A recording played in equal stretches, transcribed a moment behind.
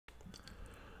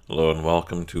Hello and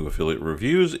welcome to Affiliate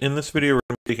Reviews. In this video, we're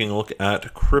going to be taking a look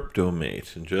at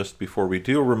Cryptomate. And just before we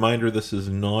do, a reminder, this is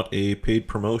not a paid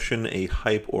promotion, a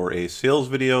hype, or a sales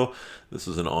video. This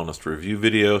is an honest review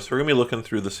video. So we're going to be looking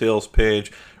through the sales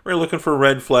page. We're looking for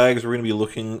red flags. We're going to be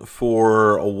looking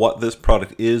for what this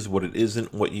product is, what it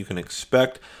isn't, what you can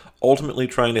expect. Ultimately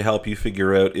trying to help you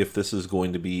figure out if this is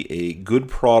going to be a good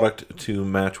product to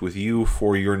match with you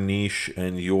for your niche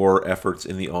and your efforts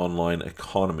in the online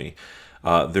economy.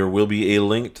 There will be a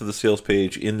link to the sales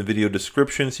page in the video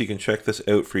description, so you can check this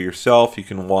out for yourself. You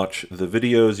can watch the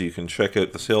videos, you can check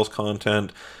out the sales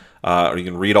content, or you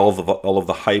can read all of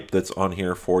the hype that's on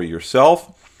here for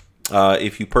yourself.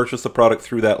 If you purchase the product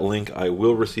through that link, I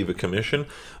will receive a commission,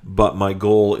 but my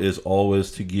goal is always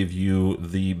to give you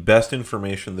the best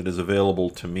information that is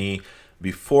available to me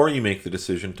before you make the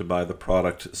decision to buy the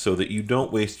product, so that you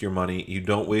don't waste your money, you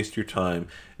don't waste your time,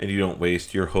 and you don't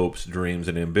waste your hopes, dreams,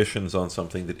 and ambitions on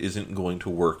something that isn't going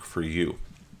to work for you.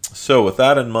 So with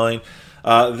that in mind,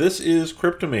 this is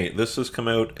Cryptomate. This has come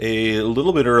out a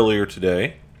little bit earlier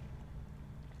today.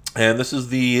 And this is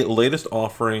the latest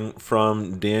offering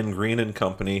from Dan Green and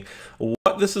Company.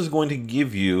 What this is going to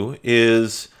give you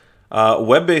is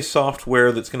web-based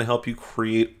software that's going to help you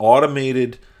create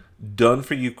automated,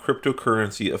 done-for-you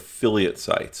cryptocurrency affiliate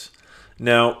sites.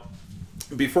 Now,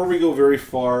 before we go very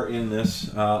far in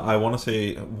this, I want to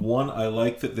say, one, I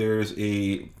like that there's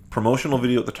a promotional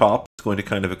video at the top. It's going to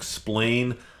kind of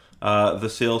explain the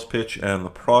sales pitch and the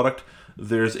product.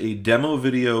 There's a demo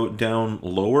video down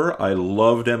lower. I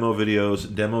love demo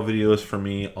videos. Demo videos for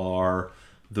me are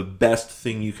the best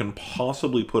thing you can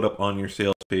possibly put up on your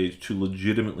sales page to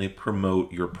legitimately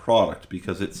promote your product,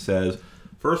 because it says,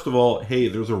 first of all, hey,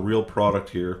 there's a real product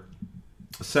here.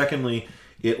 Secondly,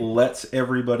 it lets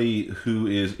everybody who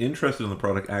is interested in the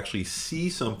product actually see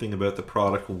something about the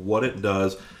product, what it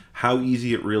does, how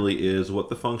easy it really is, what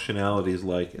the functionality is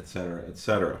like, etc.,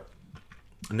 etc.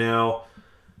 Now,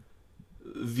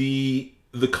 the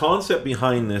concept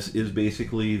behind this is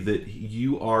basically that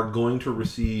you are going to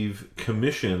receive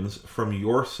commissions from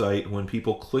your site when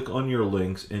people click on your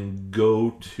links and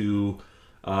go to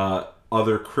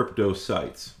other crypto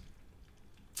sites.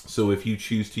 So if you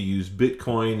choose to use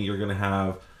Bitcoin, you're going to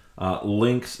have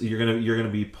links. You're going to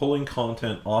be pulling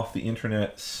content off the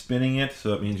internet, spinning it. So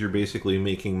that means you're basically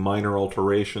making minor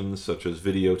alterations, such as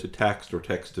video to text or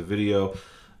text to video,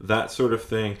 that sort of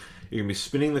thing. You're going to be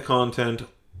spinning the content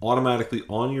automatically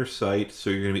on your site, so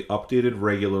you're going to be updated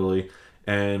regularly.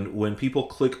 And when people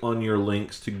click on your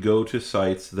links to go to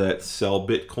sites that sell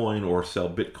Bitcoin or sell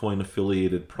Bitcoin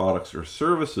affiliated products or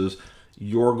services,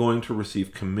 you're going to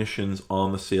receive commissions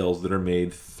on the sales that are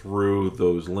made through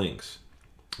those links.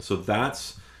 So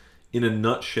that's, in a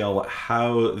nutshell,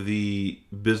 how the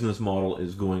business model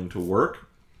is going to work.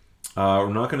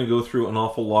 We're not going to go through an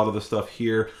awful lot of the stuff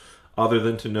here, other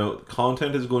than to note,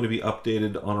 content is going to be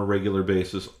updated on a regular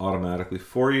basis automatically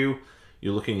for you.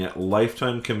 You're looking at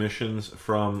lifetime commissions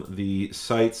from the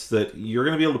sites that you're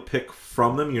going to be able to pick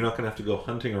from them. You're not going to have to go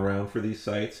hunting around for these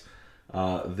sites.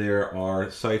 There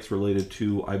are sites related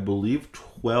to, I believe,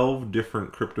 12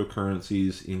 different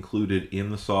cryptocurrencies included in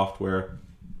the software.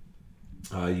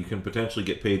 You can potentially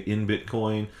get paid in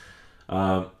Bitcoin.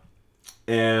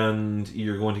 And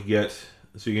you're going to get...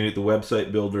 So you're going to get the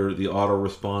website builder, the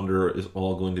autoresponder is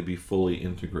all going to be fully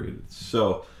integrated.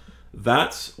 So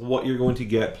that's what you're going to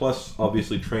get, plus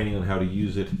obviously training on how to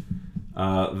use it.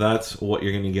 That's what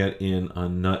you're going to get in a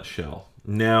nutshell.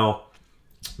 Now,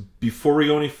 before we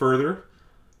go any further,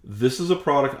 this is a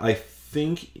product I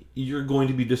think you're going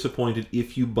to be disappointed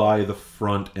if you buy the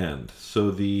front end.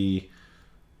 So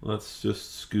let's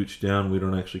just scooch down. We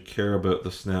don't actually care about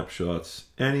the snapshots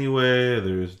anyway.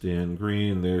 There's Dan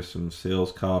Green. There's some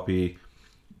sales copy.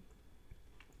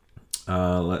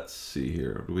 Let's see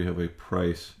here. Do we have a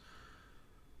price?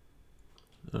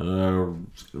 It's going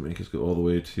to make us go all the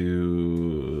way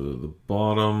to the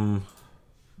bottom.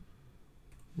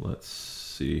 Let's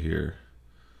see here.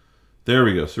 There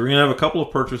we go. So we're going to have a couple of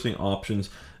purchasing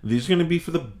options. These are going to be for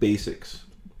the basics.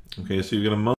 Okay, so you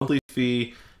get a monthly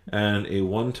fee and a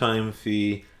one-time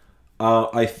fee.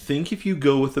 I think if you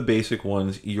go with the basic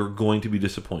ones, you're going to be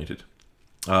disappointed.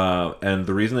 And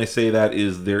the reason I say that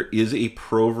is there is a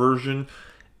pro version,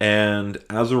 and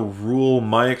as a rule,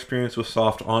 my experience with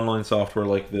online software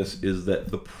like this is that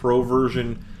the pro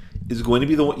version is going to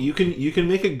be the one you can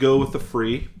make a go with the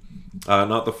free,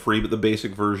 not the free, but the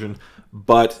basic version.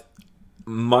 But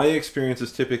my experience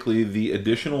is typically the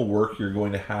additional work you're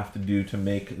going to have to do to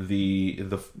make the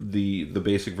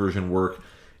basic version work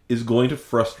is going to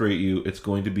frustrate you. It's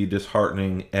going to be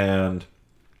disheartening, and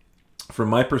from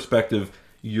my perspective,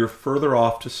 you're further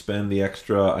off to spend the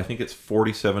extra, I think it's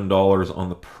 $47 on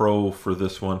the Pro for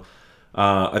this one.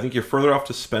 I think you're further off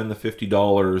to spend the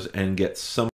 $50 and get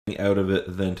something out of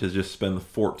it than to just spend the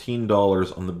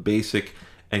 $14 on the basic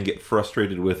and get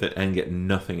frustrated with it and get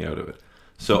nothing out of it.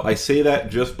 So I say that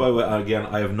just by, again,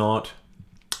 I haven't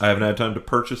had time to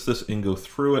purchase this and go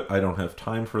through it. I don't have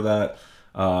time for that.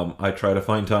 I try to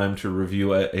find time to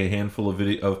review a handful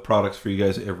of products for you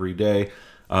guys every day,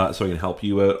 so I can help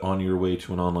you out on your way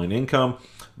to an online income.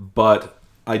 But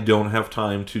I don't have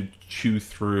time to chew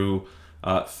through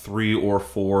 3 or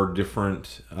 4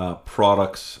 different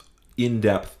products in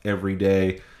depth every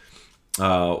day.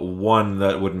 One,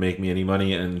 that wouldn't make me any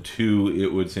money, and 2,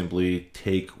 it would simply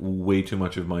take way too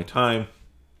much of my time.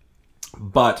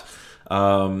 But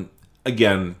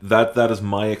again, that is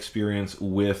my experience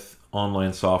with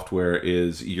online software.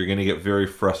 Is you're going to get very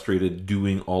frustrated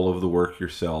doing all of the work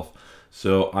yourself.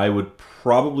 So I would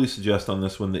probably suggest on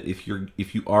this one that if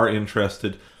you are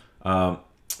interested,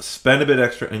 spend a bit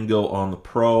extra and go on the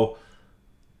Pro.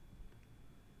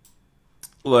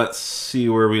 Let's see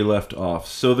where we left off.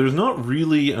 So there's not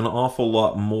really an awful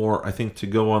lot more, I think, to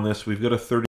go on this. We've got a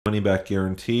 30 money back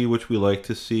guarantee, which we like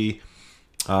to see.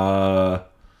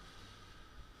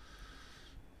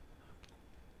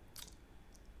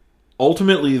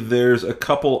 Ultimately, there's a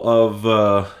couple of...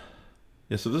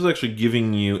 yeah, so this is actually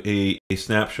giving you a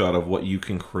snapshot of what you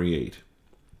can create.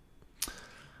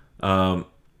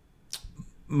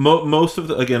 Most of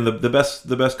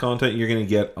the best content you're going to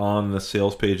get on the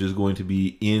sales page is going to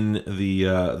be in the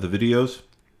videos.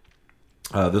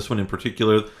 This one in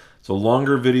particular, it's a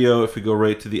longer video. If we go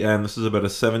right to the end, this is about a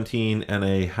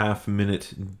 17.5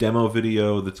 minute demo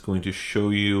video that's going to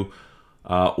show you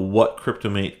what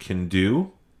Cryptomate can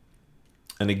do.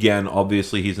 And again,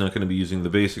 obviously, he's not going to be using the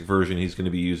basic version. He's going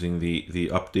to be using the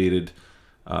updated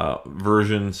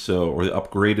version, or the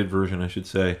upgraded version, I should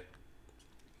say.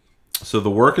 So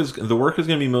the work is going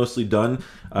to be mostly done.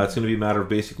 It's going to be a matter of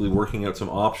basically working out some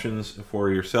options for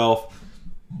yourself,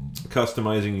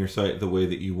 customizing your site the way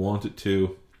that you want it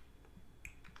to.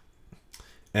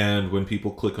 And when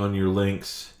people click on your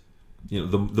links, you know,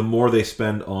 the more they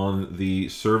spend on the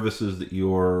services that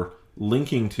you're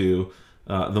linking to,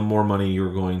 the more money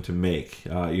you're going to make.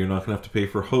 You're not going to have to pay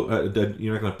for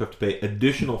you're not going to have to pay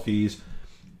additional fees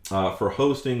for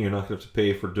hosting. You're not going to have to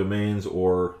pay for domains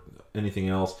or anything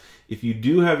else. If you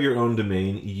do have your own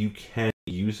domain, you can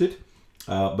use it,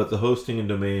 but the hosting and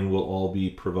domain will all be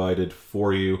provided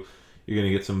for you. You're going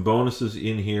to get some bonuses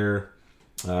in here.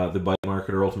 The Byte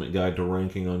Marketer Ultimate Guide to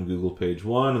Ranking on Google Page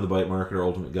 1 and the Byte Marketer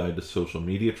Ultimate Guide to Social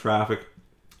Media Traffic.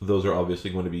 Those are obviously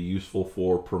going to be useful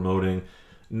for promoting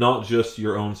not just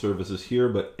your own services here,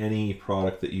 but any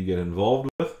product that you get involved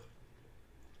with.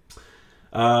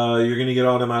 You're going to get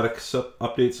automatic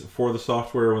updates for the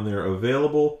software when they're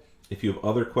available. If you have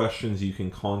other questions, you can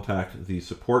contact the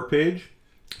support page.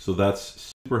 So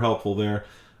that's super helpful there.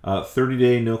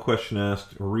 30-day, no question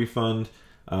asked refund.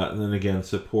 And then again,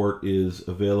 support is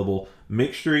available.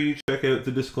 Make sure you check out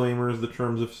the disclaimers, the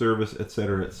terms of service,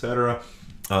 etc., etc.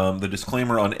 The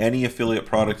disclaimer on any affiliate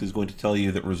product is going to tell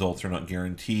you that results are not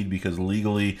guaranteed because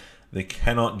legally they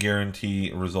cannot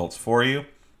guarantee results for you.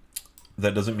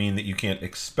 That doesn't mean that you can't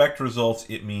expect results.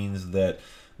 It means that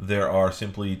there are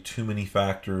simply too many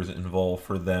factors involved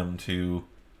for them to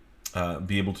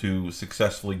be able to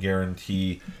successfully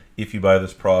guarantee if you buy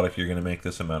this product, you're going to make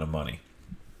this amount of money.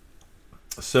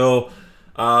 So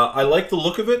I like the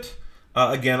look of it.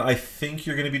 Again, I think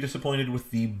you're going to be disappointed with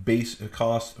the base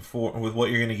cost with what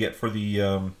you're going to get for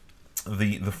the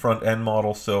front end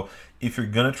model. So if you're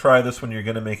going to try this one, you're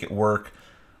going to make it work.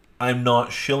 I'm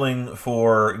not shilling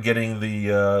for getting the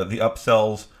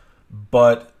upsells,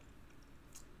 but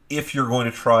if you're going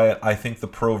to try it, I think the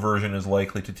Pro version is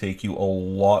likely to take you a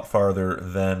lot farther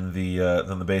than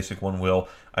the basic one will.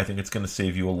 I think it's going to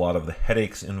save you a lot of the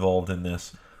headaches involved in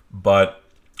this. But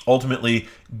ultimately,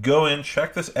 go in,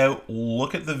 check this out,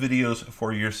 look at the videos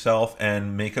for yourself,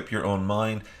 and make up your own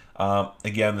mind.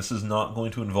 Again, this is not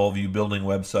going to involve you building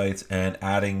websites and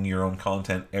adding your own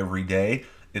content every day.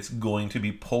 It's going to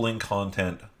be pulling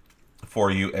content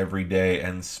for you every day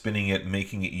and spinning it,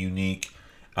 making it unique,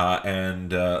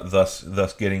 and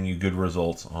thus getting you good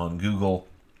results on Google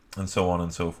and so on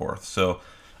and so forth. So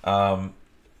I'm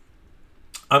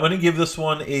going to give this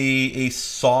one a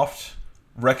soft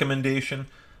recommendation.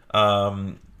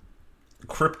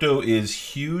 Crypto is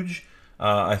huge.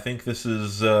 I think this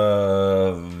is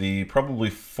the probably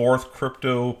 4th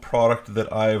crypto product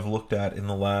that I've looked at in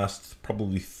the last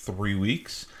probably 3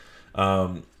 weeks.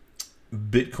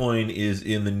 Bitcoin is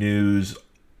in the news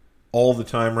all the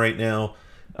time right now.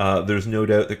 There's no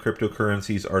doubt that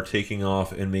cryptocurrencies are taking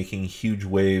off and making huge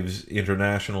waves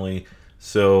internationally.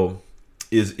 So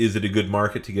is it a good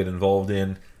market to get involved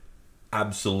in?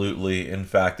 Absolutely. In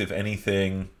fact, if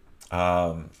anything,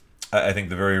 I think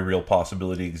the very real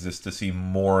possibility exists to see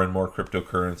more and more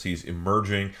cryptocurrencies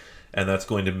emerging, and that's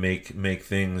going to make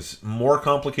things more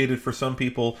complicated for some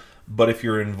people. But if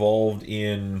you're involved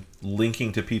in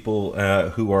linking to people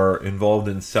who are involved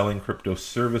in selling crypto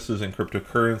services and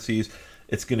cryptocurrencies,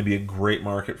 it's going to be a great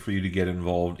market for you to get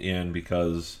involved in,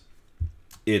 because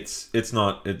it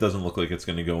doesn't look like it's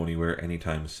going to go anywhere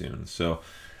anytime soon. So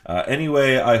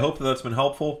anyway, I hope that's been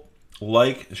helpful.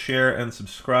 Like, share, and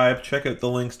subscribe. Check out the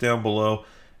links down below,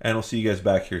 and we'll see you guys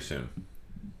back here soon.